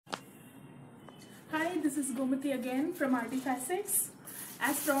Hi, this is Gomati again from Arty Facets.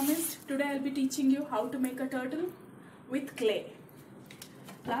 As promised, today I'll be teaching you how to make a turtle with clay.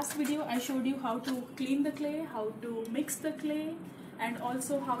 Last video I showed you how to clean the clay, how to mix the clay, and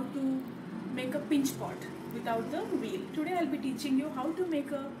also how to make a pinch pot without the wheel. Today I'll be teaching you how to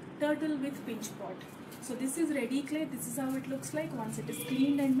make a turtle with pinch pot. So this is ready clay. This is how it looks like once it is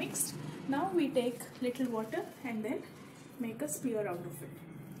cleaned and mixed. Now we take little water and then make a sphere out of it.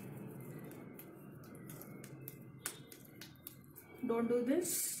 Don't do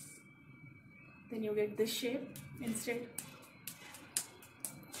this, then you get this shape instead.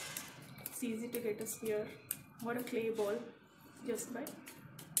 It's easy to get a sphere or a clay ball just by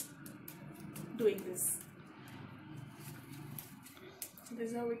doing this. So this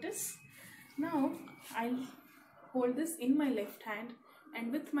is how it is. Now I'll hold this in my left hand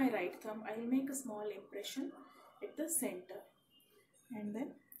and with my right thumb I'll make a small impression at the center, and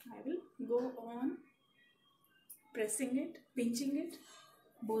then I will go on pressing it, pinching it,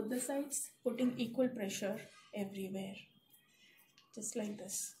 both the sides, putting equal pressure everywhere, just like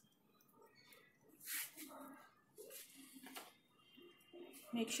this.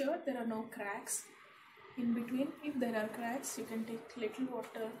 Make sure there are no cracks in between. If there are cracks, you can take little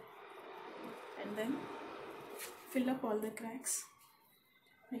water and then fill up all the cracks,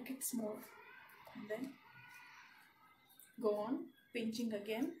 make it smooth, and then go on pinching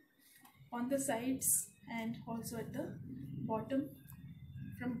again on the sides and also at the bottom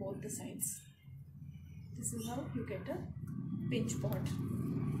from both the sides. This is how you get a pinch pot.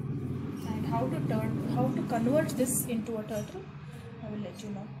 And how to convert this into a turtle, I will let you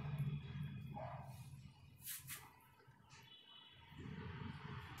know.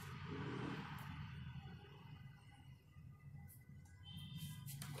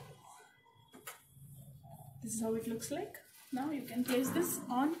 This is how it looks like. Now you can place this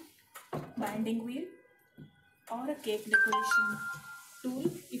on binding wheel or a cake decoration tool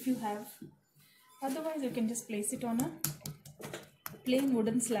if you have. Otherwise you can just place it on a plain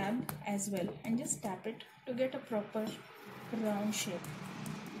wooden slab as well and just tap it to get a proper round shape.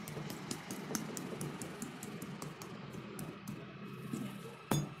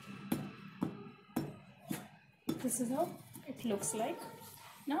 This is how it looks like.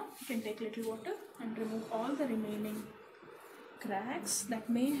 Now you can take little water and remove all the remaining cracks that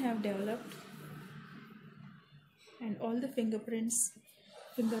may have developed and all the fingerprints,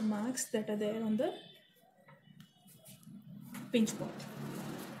 finger marks that are there on the pinch pot.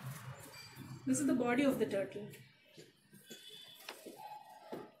 This is the body of the turtle.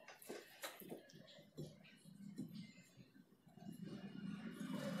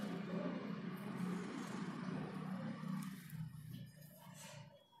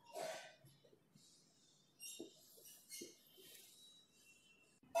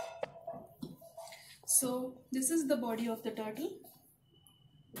 So this is the body of the turtle,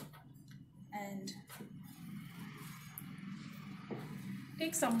 and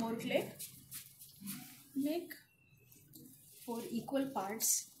take some more clay, make 4 equal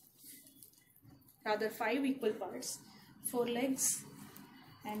parts, rather 5 equal parts, 4 legs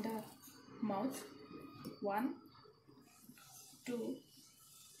and a mouth. 1, 2,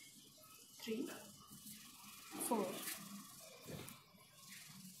 3, 4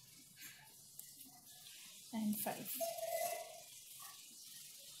 and 5.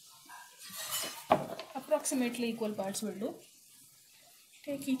 Approximately equal parts will do.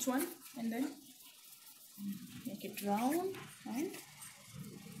 Take each one and then make it round and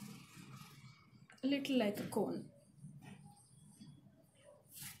a little like a cone.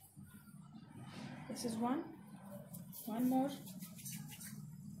 This is one more,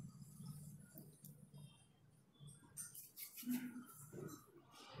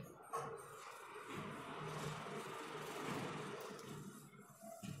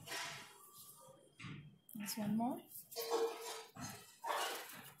 this one more,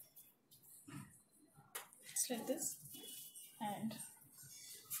 just like this, and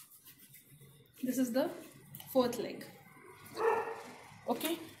this is the 4th leg.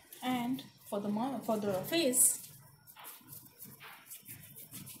 Okay, and for the face,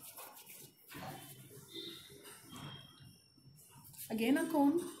 again a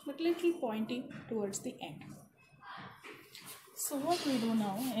cone but little pointy towards the end. So what we do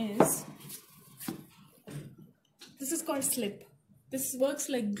now is, this is called slip. This works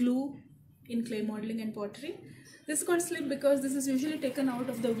like glue in clay modeling and pottery. This is called slip because this is usually taken out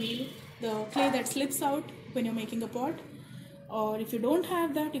of the wheel, the clay that slips out when you're making a pot. Or if you don't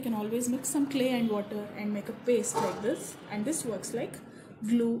have that, you can always mix some clay and water and make a paste like this, and this works like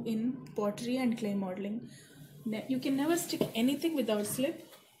glue in pottery and clay modeling. You can never stick anything without slip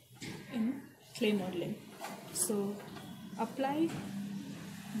in clay modeling. So apply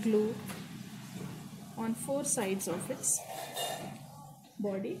glue on 4 sides of its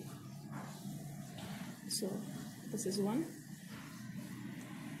body. So this is 1,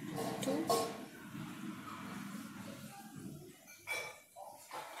 2,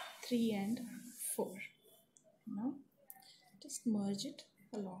 3 and 4. Now just merge it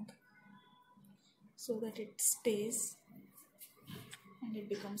along so that it stays and it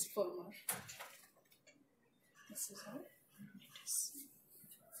becomes firmer. This is how it is.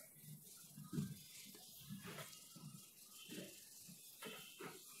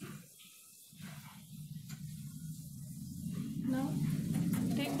 Now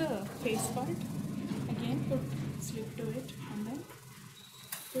take the face part, again put slip to it and then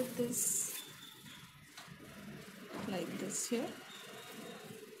put this like this here,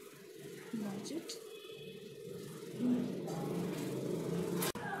 merge it.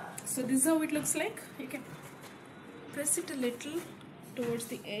 So this is how it looks like. You can press it a little towards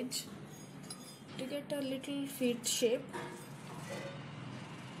the edge to get a little feet shape,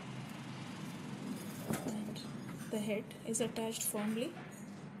 and the head is attached firmly.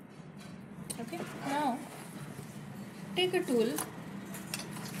 Okay, now take a tool,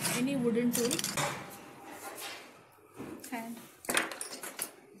 any wooden tool, and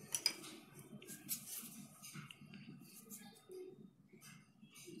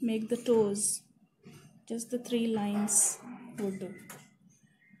make the toes, just the 3 lines would do.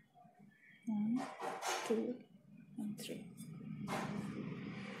 1, 2 and 3.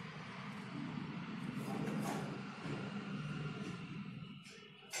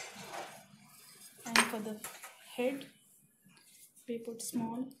 And for the head, we put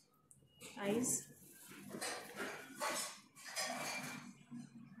small eyes.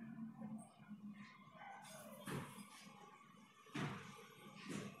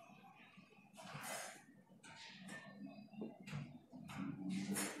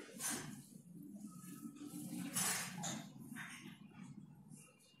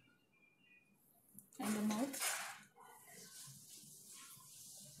 And the mouth.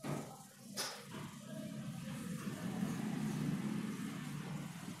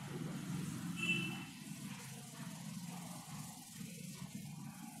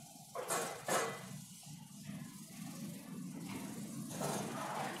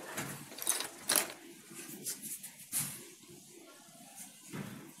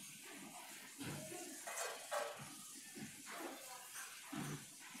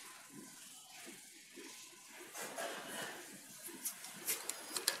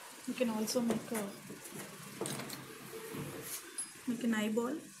 You can also make an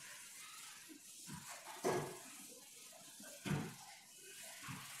eyeball.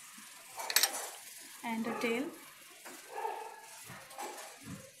 And a tail.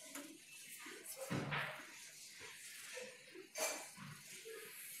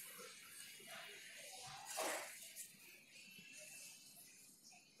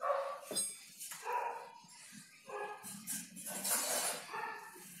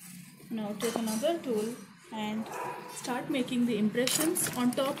 Now take another tool and start making the impressions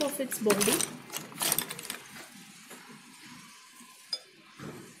on top of its body.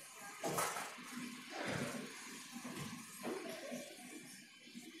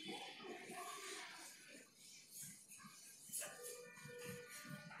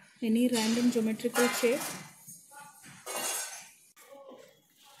 Any random geometrical shape.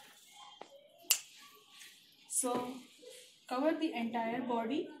 So cover the entire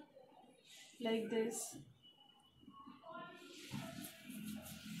body like this.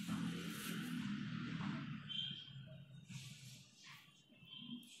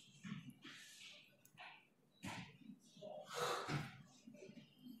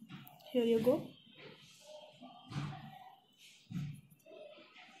 Here you go.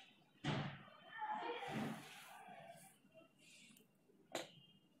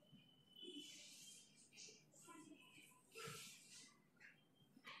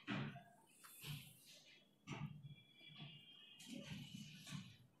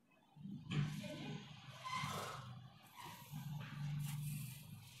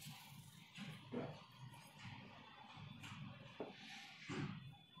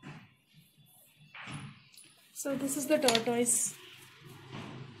 So this is the tortoise.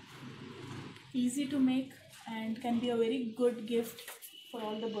 Easy to make and can be a very good gift for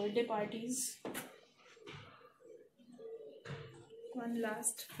all the birthday parties. One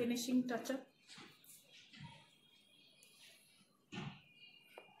last finishing touch-up.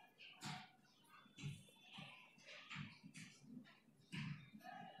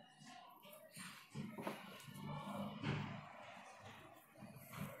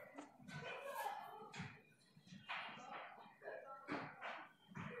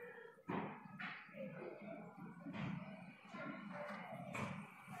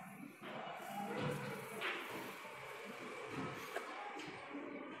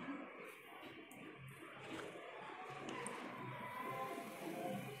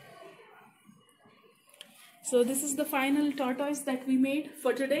 So this is the final tortoise that we made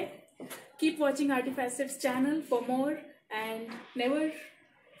for today. Keep watching Arty Facets channel for more, and never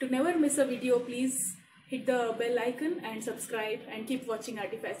miss a video, please hit the bell icon and subscribe, and keep watching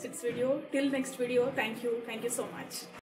Arty Facets video. Till next video, thank you so much.